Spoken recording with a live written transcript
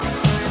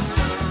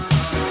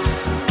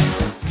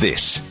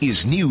This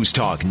is News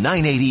Talk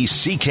 980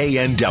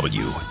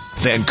 CKNW.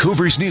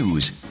 Vancouver's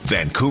News,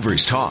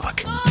 Vancouver's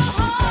Talk.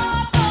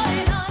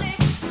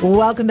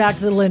 Welcome back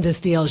to the Linda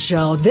Steele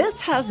Show.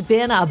 This has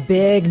been a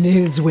big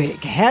news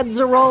week. Heads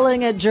are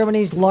rolling at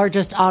Germany's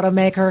largest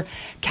automaker.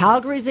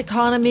 Calgary's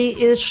economy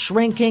is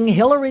shrinking.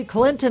 Hillary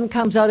Clinton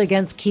comes out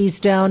against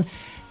Keystone.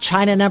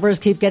 China numbers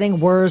keep getting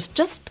worse.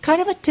 Just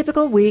kind of a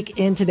typical week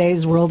in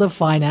today's world of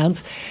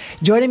finance.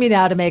 Joining me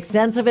now to make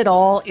sense of it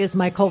all is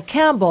Michael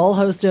Campbell,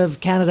 host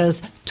of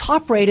Canada's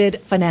top-rated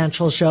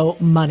financial show,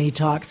 Money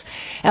Talks.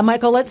 And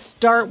Michael, let's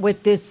start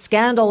with this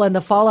scandal and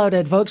the fallout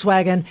at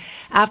Volkswagen.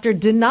 After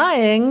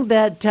denying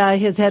that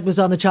his head was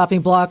on the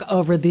chopping block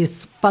over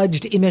this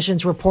fudged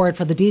emissions report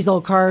for the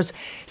diesel cars,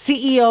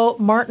 CEO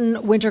Martin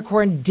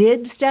Winterkorn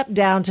did step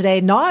down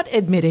today, not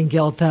admitting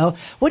guilt, though.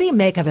 What do you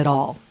make of it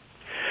all?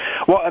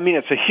 Well, I mean,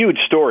 it's a huge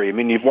story. I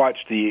mean, you've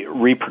watched the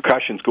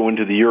repercussions go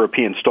into the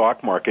European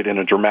stock market in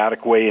a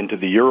dramatic way, into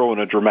the euro in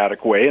a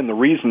dramatic way, and the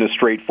reason is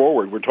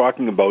straightforward. We're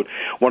talking about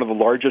one of the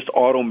largest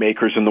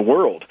automakers in the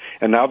world,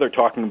 and now they're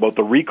talking about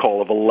the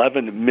recall of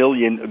 11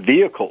 million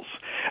vehicles.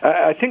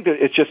 I think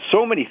that it's just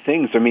so many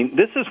things. I mean,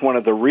 this is one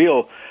of the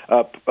real,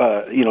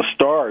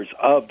 stars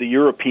of the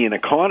European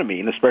economy,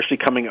 and especially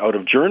coming out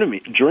of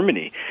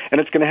Germany,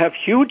 and it's going to have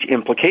huge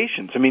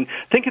implications. I mean,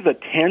 think of the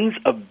tens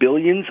of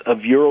billions of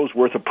euros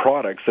worth of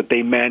products that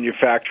they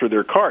manufacture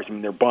their cars. I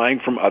mean, they're buying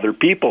from other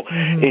people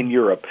in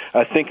Europe.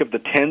 Think of the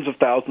tens of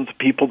thousands of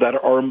people that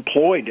are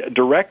employed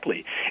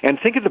directly, and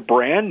think of the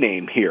brand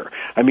name here.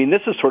 I mean,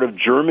 this is sort of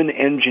German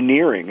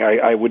engineering.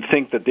 I would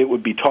think that it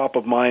would be top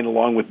of mind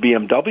along with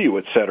BMW,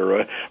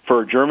 etc.,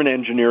 for German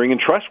engineering and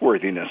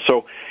trustworthiness.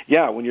 So,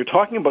 yeah, when you're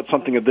talking about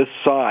something of this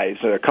size,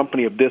 a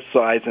company of this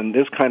size, and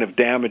this kind of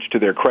damage to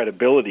their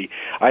credibility,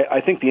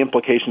 I think the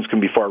implications can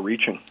be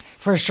far-reaching.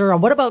 For sure.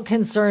 And what about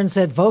concerns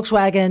that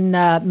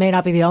Volkswagen may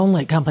not be the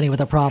only company with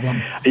a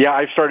problem? Yeah,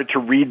 I've started to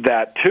read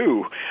that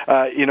too.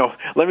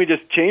 Let me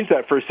just change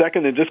that for a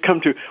second and just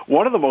come to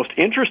one of the most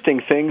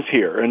interesting things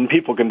here, and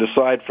people can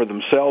decide for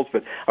themselves,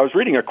 but I was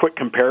reading a quick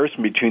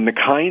comparison between the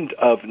kind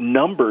of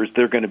numbers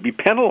they're going to be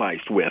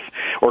penalized with,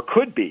 or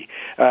could be.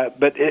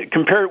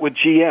 Compare it with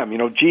GM. You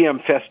know,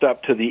 GM fessed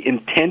up to the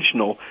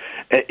intentional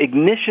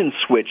ignition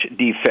switch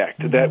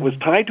defect that was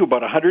tied to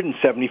about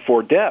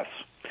 174 deaths.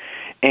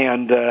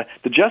 And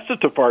the Justice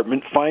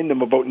Department fined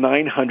them about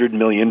 $900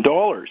 million.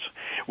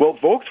 Well,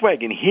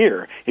 Volkswagen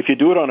here, if you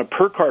do it on a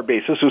per-car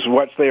basis, is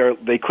what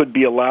they could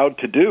be allowed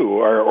to do,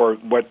 or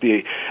what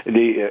the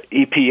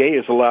EPA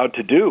is allowed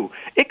to do.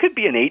 It could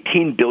be an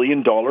 $18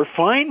 billion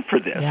fine for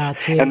this. Yeah,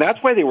 it's huge. And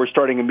that's why they were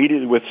starting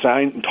immediately with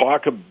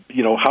talk of,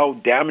 how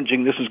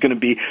damaging this is going to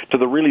be to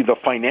the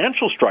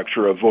financial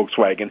structure of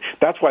Volkswagen.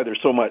 That's why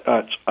there's so much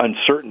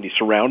uncertainty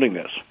surrounding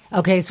this.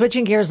 Okay,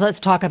 switching gears,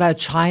 let's talk about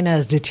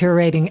China's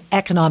deteriorating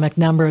economic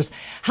numbers.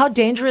 How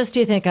dangerous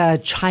do you think a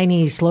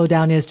Chinese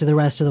slowdown is to the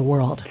rest of the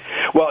world?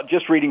 Well,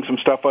 just reading some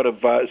stuff out of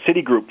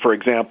Citigroup, for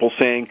example,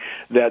 saying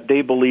that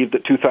they believe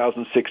that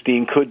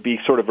 2016 could be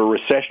sort of a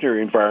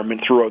recessionary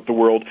environment throughout the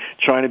world,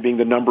 China being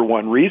the number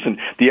one reason.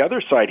 The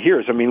other side here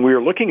is, we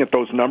were looking at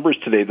those numbers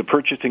today, the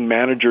Purchasing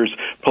Manager's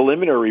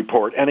preliminary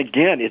report, and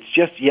again, it's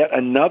just yet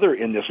another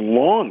in this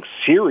long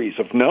series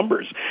of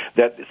numbers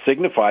that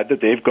signified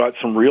that they've got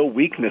some real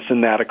weakness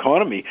in that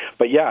economy.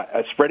 But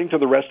yeah, spreading to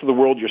the rest of the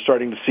world, you're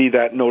starting to see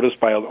that noticed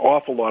by an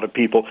awful lot of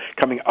people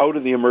coming out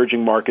of the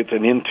emerging markets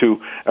and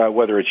into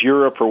whether it's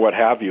Europe or what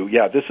have you.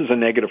 Yeah, this is a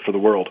negative for the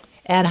world.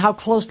 And how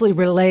closely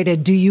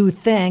related do you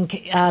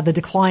think the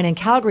decline in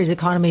Calgary's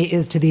economy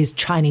is to these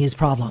Chinese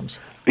problems?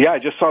 Yeah, I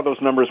just saw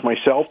those numbers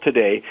myself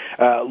today,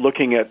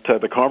 looking at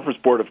the Conference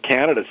Board of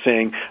Canada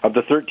saying of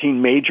the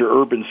 13 major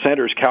urban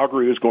centers,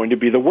 Calgary is going to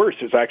be the worst.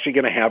 It's actually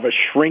going to have a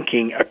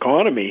shrinking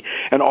economy.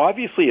 And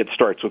obviously it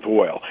starts with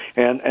oil.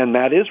 And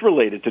that is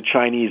related to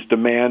Chinese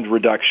demand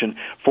reduction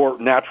for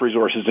natural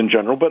resources in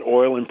general, but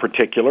oil in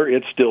particular.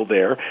 It's still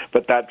there.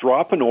 But that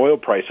drop in oil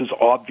prices,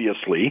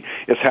 obviously,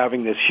 is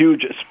having this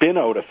huge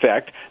spin-out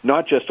effect,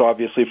 not just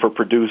obviously for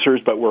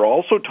producers, but we're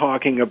also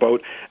talking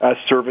about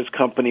service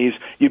companies.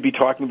 You'd be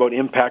talking about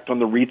impact on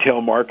the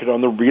retail market,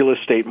 on the real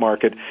estate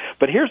market.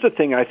 But here's the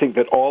thing I think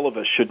that all of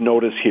us should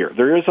notice here.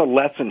 There is a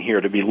lesson here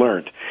to be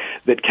learned,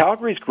 that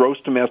Calgary's gross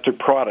domestic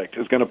product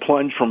is going to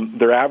plunge from,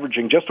 they're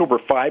averaging just over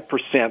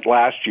 5%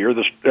 last year,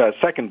 the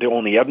second to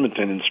only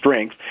Edmonton in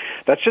strength.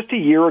 That's just a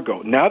year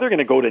ago. Now they're going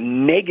to go to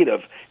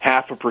negative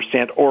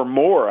 0.5% or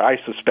more,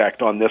 I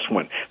suspect, on this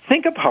one.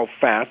 Think of how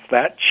fast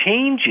that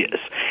changes.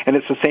 And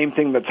it's the same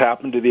thing that's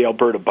happened to the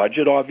Alberta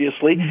budget,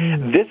 obviously.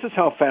 This is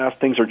how fast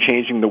things are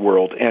changing the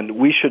world, and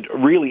we should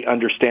really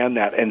understand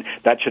that, and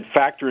that should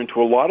factor into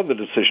a lot of the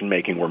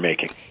decision-making we're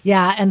making.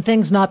 Yeah, and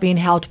things not being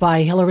helped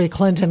by Hillary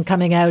Clinton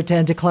coming out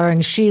and declaring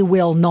she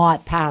will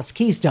not pass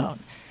Keystone.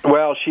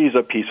 Well, she's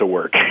a piece of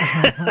work.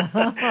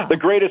 The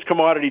greatest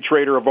commodity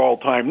trader of all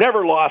time.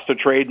 Never lost a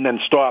trade and then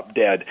stopped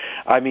dead.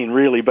 I mean,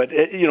 really. But,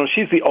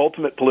 she's the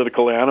ultimate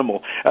political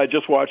animal.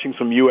 Just watching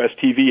some U.S.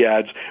 TV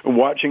ads and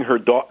watching her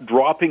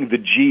dropping the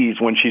G's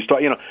when she's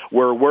talking,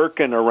 we're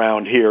working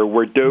around here,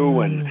 we're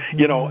doing,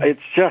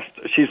 it's just,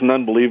 she's an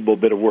unbelievable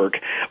bit of work.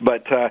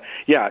 But,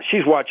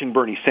 she's watching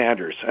Bernie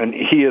Sanders, and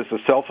he is a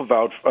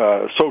self-avowed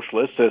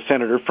socialist, a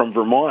senator from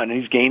Vermont, and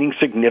he's gaining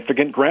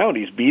significant ground.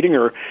 He's beating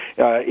her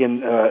in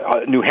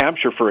New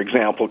Hampshire, for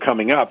example,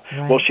 coming up.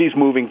 Right. Well, she's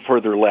moving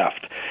further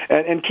left.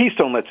 And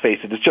Keystone, let's face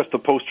it, is just the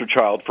poster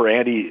child for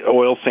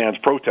anti-oil sands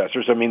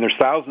protesters. I mean, there's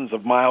thousands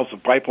of miles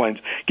of pipelines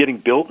getting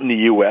built in the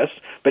U.S.,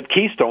 but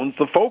Keystone's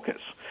the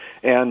focus.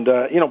 And,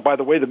 by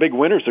the way, the big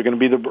winners are going to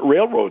be the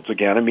railroads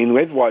again. I mean,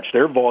 we've watched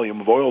their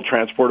volume of oil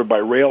transported by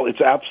rail.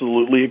 It's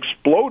absolutely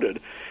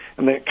exploded.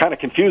 And the kind of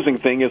confusing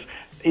thing is,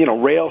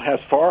 rail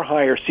has far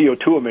higher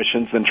CO2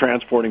 emissions than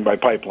transporting by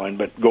pipeline,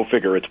 but go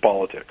figure, it's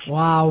politics.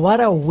 Wow, what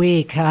a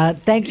week.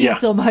 Thank you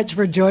so much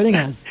for joining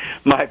us.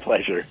 My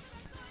pleasure.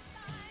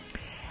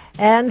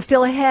 And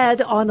still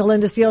ahead on the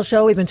Linda Steele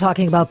Show, we've been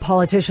talking about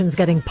politicians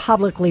getting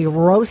publicly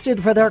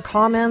roasted for their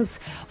comments.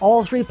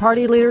 All three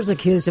party leaders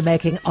accused of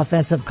making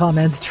offensive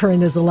comments during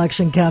this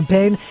election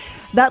campaign.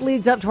 That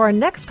leads up to our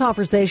next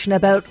conversation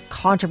about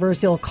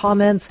controversial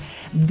comments.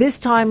 This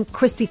time,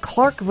 Christy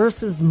Clark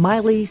versus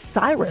Miley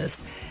Cyrus.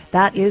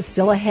 That is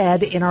still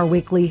ahead in our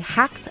weekly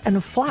Hacks and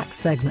Flacks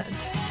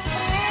segment.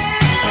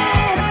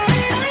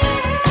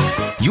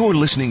 You're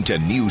listening to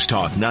News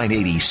Talk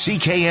 980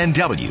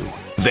 CKNW,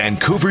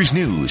 Vancouver's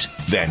News,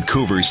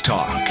 Vancouver's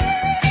Talk.